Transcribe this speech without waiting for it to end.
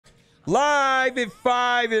Live at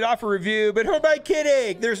 5 at offer review, but who am I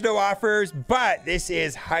kidding? There's no offers, but this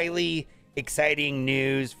is highly exciting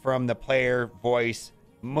news from the player voice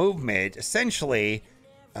movement. Essentially,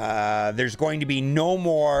 there's going to be no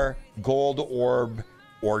more gold orb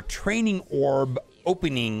or training orb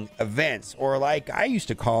opening events, or like I used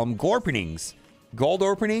to call them, glorpenings. Gold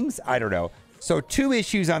openings? I don't know. So two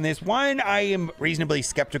issues on this. One, I am reasonably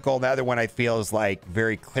skeptical. The other one I feel is like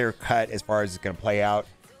very clear cut as far as it's going to play out.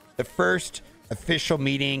 The first official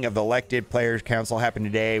meeting of the elected players council happened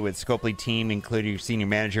today with Scopely team, including your senior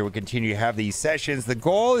manager, will continue to have these sessions. The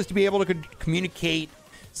goal is to be able to communicate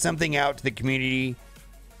something out to the community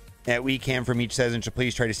that we can from each session. So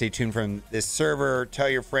please try to stay tuned from this server. Tell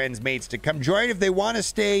your friends, mates to come join if they want to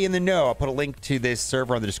stay in the know. I'll put a link to this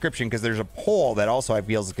server on the description because there's a poll that also I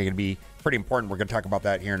feel is going to be pretty important. We're going to talk about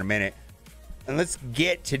that here in a minute. And let's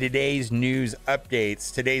get to today's news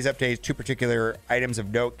updates. Today's updates, two particular items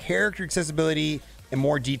of note: character accessibility and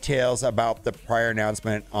more details about the prior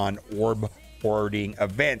announcement on orb hoarding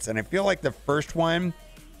events. And I feel like the first one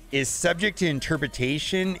is subject to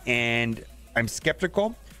interpretation and I'm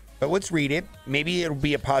skeptical, but let's read it. Maybe it'll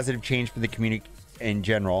be a positive change for the community in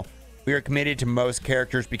general. We are committed to most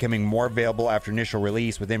characters becoming more available after initial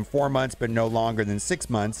release within 4 months, but no longer than 6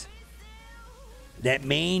 months. That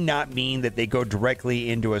may not mean that they go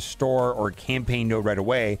directly into a store or campaign node right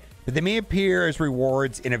away, but they may appear as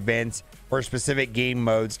rewards in events or specific game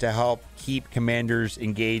modes to help keep commanders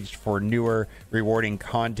engaged for newer, rewarding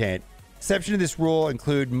content. Exception to this rule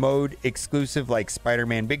include mode exclusive like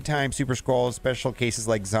Spider-Man Big Time, Super Scroll, special cases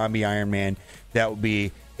like Zombie Iron Man that will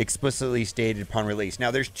be explicitly stated upon release.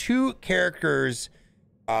 Now, there's two characters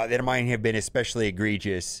that might have been especially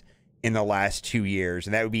egregious in the last 2 years,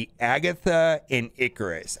 and that would be Agatha and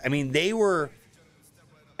Icarus. I mean, they were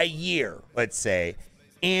a year, let's say,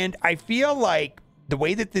 and I feel like the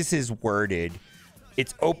way that this is worded,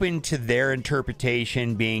 it's open to their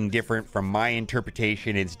interpretation being different from my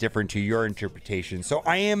interpretation. It's different to your interpretation. So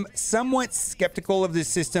I am somewhat skeptical of this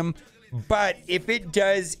system, but if it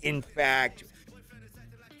does in fact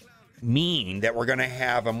mean that we're going to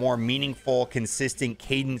have a more meaningful, consistent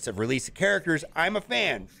cadence of release of characters, I'm a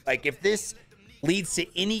fan. Like, if this leads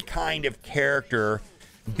to any kind of character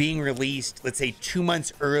being released, let's say 2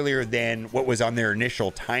 months earlier than what was on their initial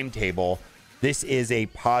timetable, this is a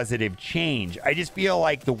positive change. I just feel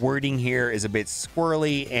like the wording here is a bit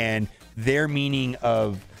squirrely, and their meaning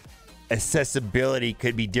of accessibility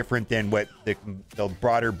could be different than what the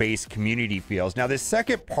broader base community feels. Now, the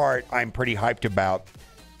second part I'm pretty hyped about: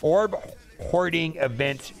 orb hoarding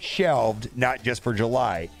events shelved, not just for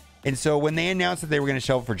July. And so when they announced that they were going to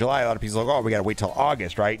shelve for July, a lot of people are like, oh, we got to wait till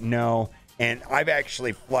August, right? No. And I've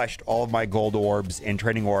actually flushed all of my gold orbs and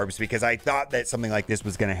training orbs because I thought that something like this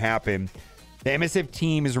was going to happen. The MSF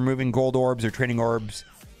team is removing gold orbs or training orbs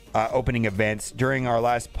opening events. During our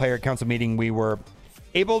last player council meeting, we were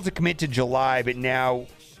able to commit to July, but now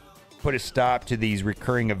put a stop to these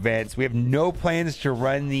recurring events. We have no plans to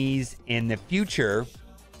run these in the future.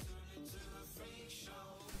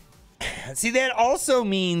 See, that also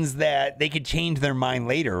means that they could change their mind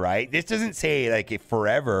later, right? This doesn't say like if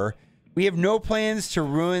forever. We have no plans to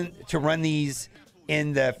run these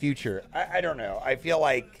in the future. I don't know. I feel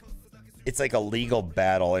like it's like a legal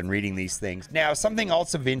battle in reading these things. Now, something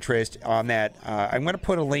else of interest on that, I'm going to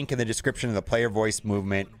put a link in the description of the player voice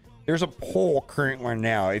movement. There's a poll current one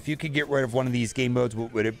now. If you could get rid of one of these game modes,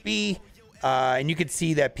 what would it be? And you could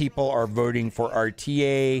see that people are voting for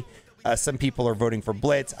RTA. Some people are voting for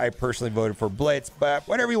Blitz. I personally voted for Blitz, but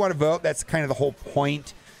whatever you want to vote, that's kind of the whole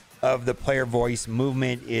point of the player voice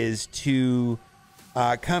movement, is to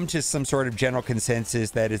come to some sort of general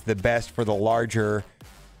consensus that is the best for the larger,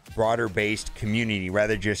 broader based community,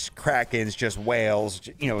 rather just Krakens, just whales,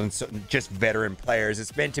 you know, and so just veteran players.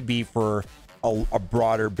 It's meant to be for a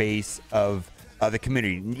broader base of the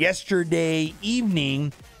community. Yesterday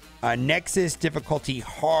evening, Nexus difficulty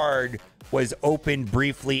hard was opened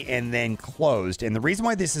briefly and then closed. And the reason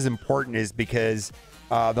why this is important is because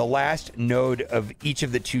the last node of each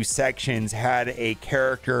of the two sections had a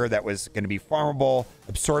character that was going to be farmable,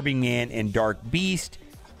 Absorbing Man and Dark Beast.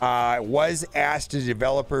 Was asked to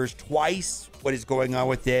developers twice what is going on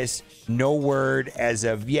with this. No word as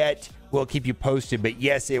of yet. We'll keep you posted, but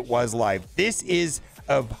yes, it was live. This is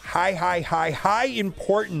of high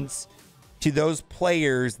importance to those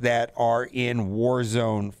players that are in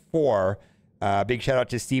Warzone 4. Big shout out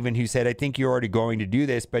to Steven, who said, I think you're already going to do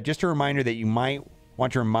this, but just a reminder that you might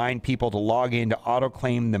want to remind people to log in to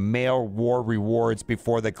auto-claim the mail war rewards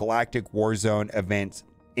before the Galactic Warzone event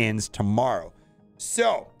ends tomorrow.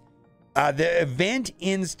 So, The event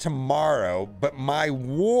ends tomorrow, but my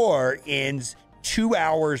war ends 2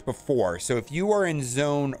 hours before. So if you are in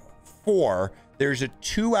zone 4, there's a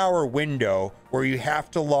 2-hour window where you have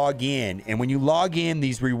to log in. And when you log in,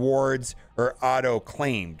 these rewards are auto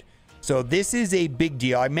claimed. So this is a big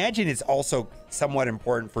deal. I imagine it's also somewhat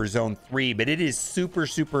important for zone 3, but it is super,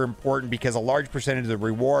 super important because a large percentage of the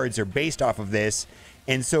rewards are based off of this.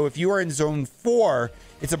 And so if you are in zone 4,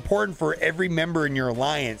 it's important for every member in your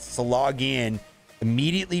alliance to log in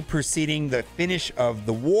immediately preceding the finish of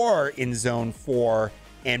the war in zone 4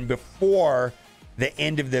 and before the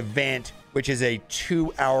end of the event, which is a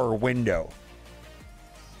 2-hour window.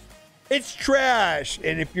 It's trash.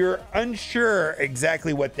 And if you're unsure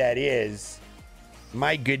exactly what that is,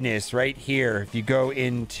 my goodness, right here, if you go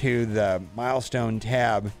into the milestone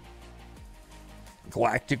tab,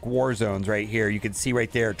 Galactic War Zones right here, you can see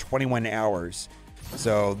right there 21 hours.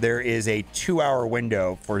 So there is a 2-hour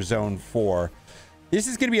window for zone 4. This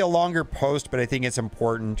is going to be a longer post, but I think it's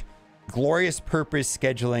important. Glorious purpose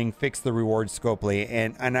scheduling, fix the reward scopely.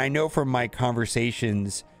 And I know from my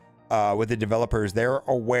conversations with the developers, they're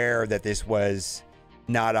aware that this was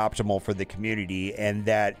not optimal for the community and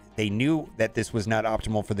that they knew that this was not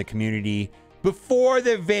optimal for the community before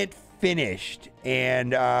the event finished.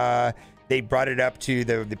 And they brought it up to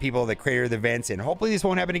the people that created the events, and hopefully this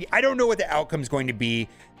won't happen again. I don't know what the outcome is going to be.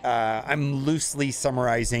 I'm loosely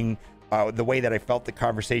summarizing the way that I felt the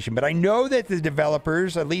conversation, but I know that the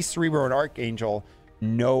developers, at least Cerebro and Archangel,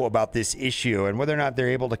 know about this issue and whether or not they're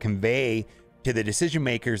able to convey to the decision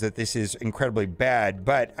makers that this is incredibly bad.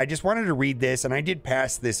 But I just wanted to read this, and I did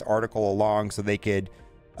pass this article along so they could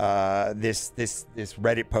this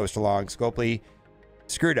Reddit post along. Scopely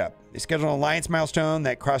screwed up. They scheduled an alliance milestone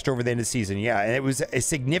that crossed over the end of the season. Yeah, and it was a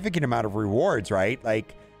significant amount of rewards, right?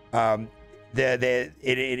 Like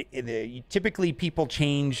typically people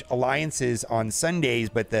change alliances on Sundays,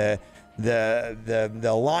 but the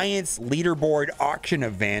alliance leaderboard auction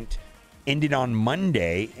event ended on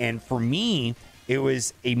Monday, and for me it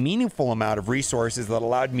was a meaningful amount of resources that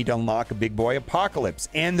allowed me to unlock a big boy apocalypse,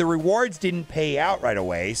 and the rewards didn't pay out right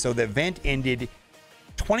away. So the event ended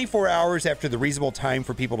 24 hours after the reasonable time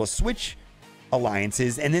for people to switch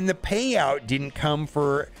alliances, and then the payout didn't come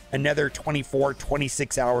for another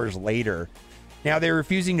 26 hours later. Now, they're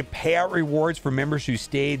refusing to pay out rewards for members who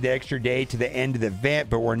stayed the extra day to the end of the event,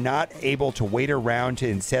 but were not able to wait around to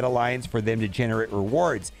inset alliance for them to generate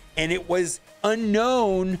rewards. And it was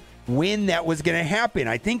unknown when that was going to happen.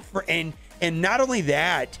 I think and not only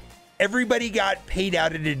that, everybody got paid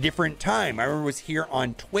out at a different time. I remember it was here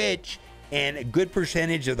on Twitch, and a good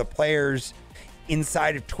percentage of the players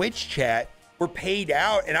inside of Twitch chat were paid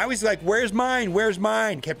out. And I was like, where's mine? Where's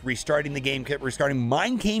mine? Kept restarting the game, kept restarting.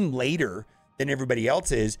 Mine came later than everybody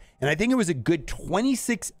else's. And I think it was a good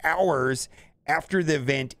 26 hours after the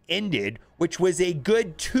event ended, which was a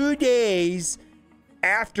good 2 days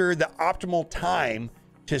after the optimal time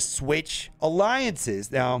to switch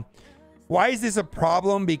alliances. Now, why is this a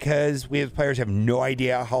problem? Because we as players have no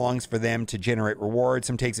idea how long it's for them to generate rewards.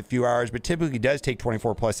 Some takes a few hours, but typically does take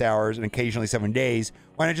 24 plus hours and occasionally 7 days.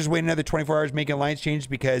 Why not just wait another 24 hours making alliance changes?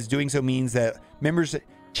 Because doing so means that members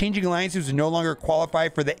changing alliances will no longer qualify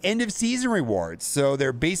for the end of season rewards. So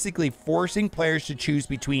they're basically forcing players to choose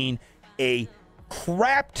between a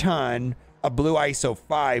crap ton of Blue ISO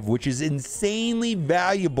 5, which is insanely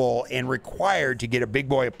valuable and required to get a big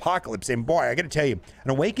boy apocalypse. And boy, I gotta tell you, an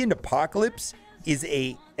awakened apocalypse is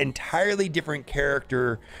a entirely different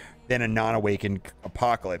character than a non-awakened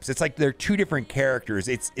apocalypse. It's like they're two different characters.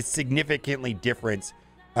 It's significantly different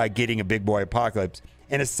getting a big boy apocalypse.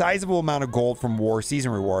 And a sizable amount of gold from war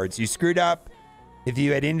season rewards. You screwed up. If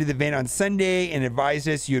you had ended the event on Sunday and advised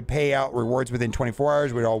us you would pay out rewards within 24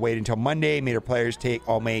 hours, we'd all wait until Monday, made our players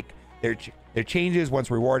make their changes once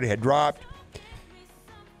reward had dropped.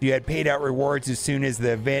 If you had paid out rewards as soon as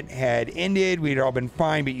the event had ended, we'd all been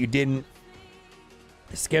fine, but you didn't.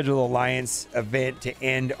 Schedule the Alliance event to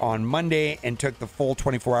end on Monday and took the full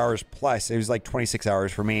 24 hours plus. It was like 26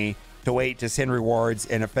 hours for me to wait to send rewards,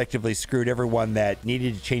 and effectively screwed everyone that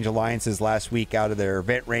needed to change alliances last week out of their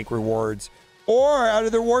event rank rewards or out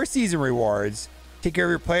of their war season rewards. Take care of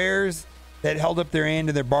your players that held up their end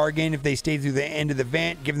of their bargain. If they stayed through the end of the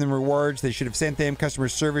event, give them rewards they should have sent them. Customer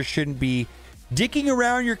service shouldn't be dicking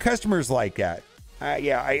around your customers like that.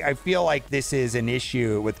 I feel like this is an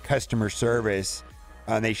issue with customer service.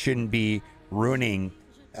 They shouldn't be ruining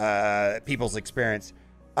people's experience.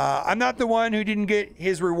 I'm not the one who didn't get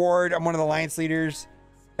his reward. I'm one of the alliance leaders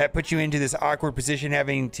that put you into this awkward position,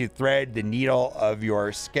 having to thread the needle of your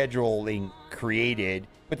scheduling created.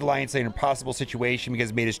 Put the alliance in an impossible situation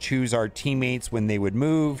because it made us choose our teammates when they would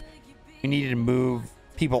move. We needed to move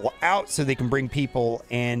people out so they can bring people,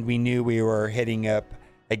 and we knew we were heading up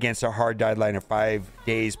against a hard deadline of 5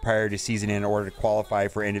 days prior to season end in order to qualify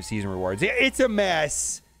for end of season rewards. It's a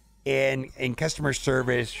mess, and customer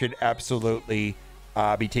service should absolutely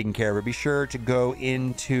be taken care of. But be sure to go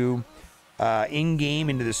into in-game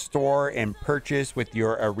into the store and purchase with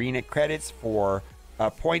your arena credits for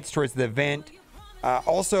points towards the event.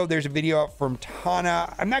 Also, there's a video up from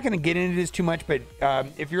Tana. I'm not going to get into this too much, but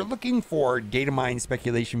if you're looking for data mine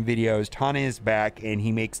speculation videos, Tana is back and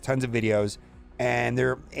he makes tons of videos. And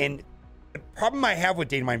the problem I have with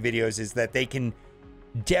data mine videos is that they can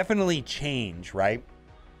definitely change, right?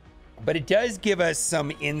 But it does give us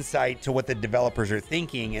some insight to what the developers are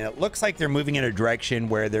thinking. And it looks like they're moving in a direction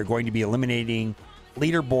where they're going to be eliminating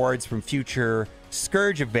leaderboards from future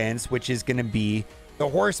Scourge events, which is going to be the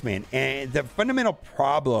Horsemen. And the fundamental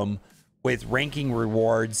problem with ranking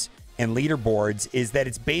rewards and leaderboards is that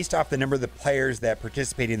it's based off the number of the players that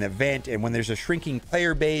participate in the event. And when there's a shrinking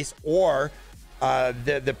player base, or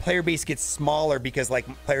the player base gets smaller because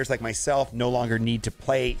players like myself no longer need to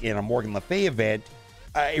play in a Morgan Le Fay event,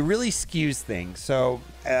 it really skews things. So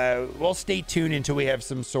we'll stay tuned until we have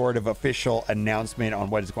some sort of official announcement on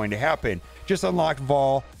what is going to happen. Just unlocked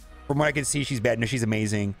Vol. From what I can see, she's bad. No, she's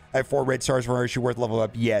amazing. I have 4 red stars for her. Is she worth level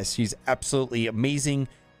up? Yes, she's absolutely amazing.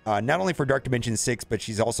 Not only for Dark Dimension 6, but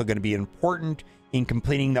she's also going to be important in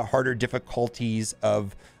completing the harder difficulties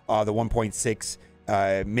of the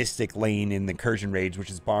 1.6 Mystic Lane in the Incursion Raids, which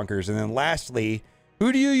is bonkers. And then lastly,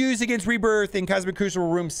 who do you use against Rebirth in Cosmic Crucible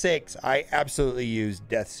Room 6? I absolutely use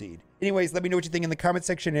Death Seed. Anyways, let me know what you think in the comment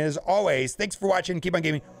section. And as always, thanks for watching. Keep on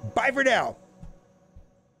gaming. Bye for now.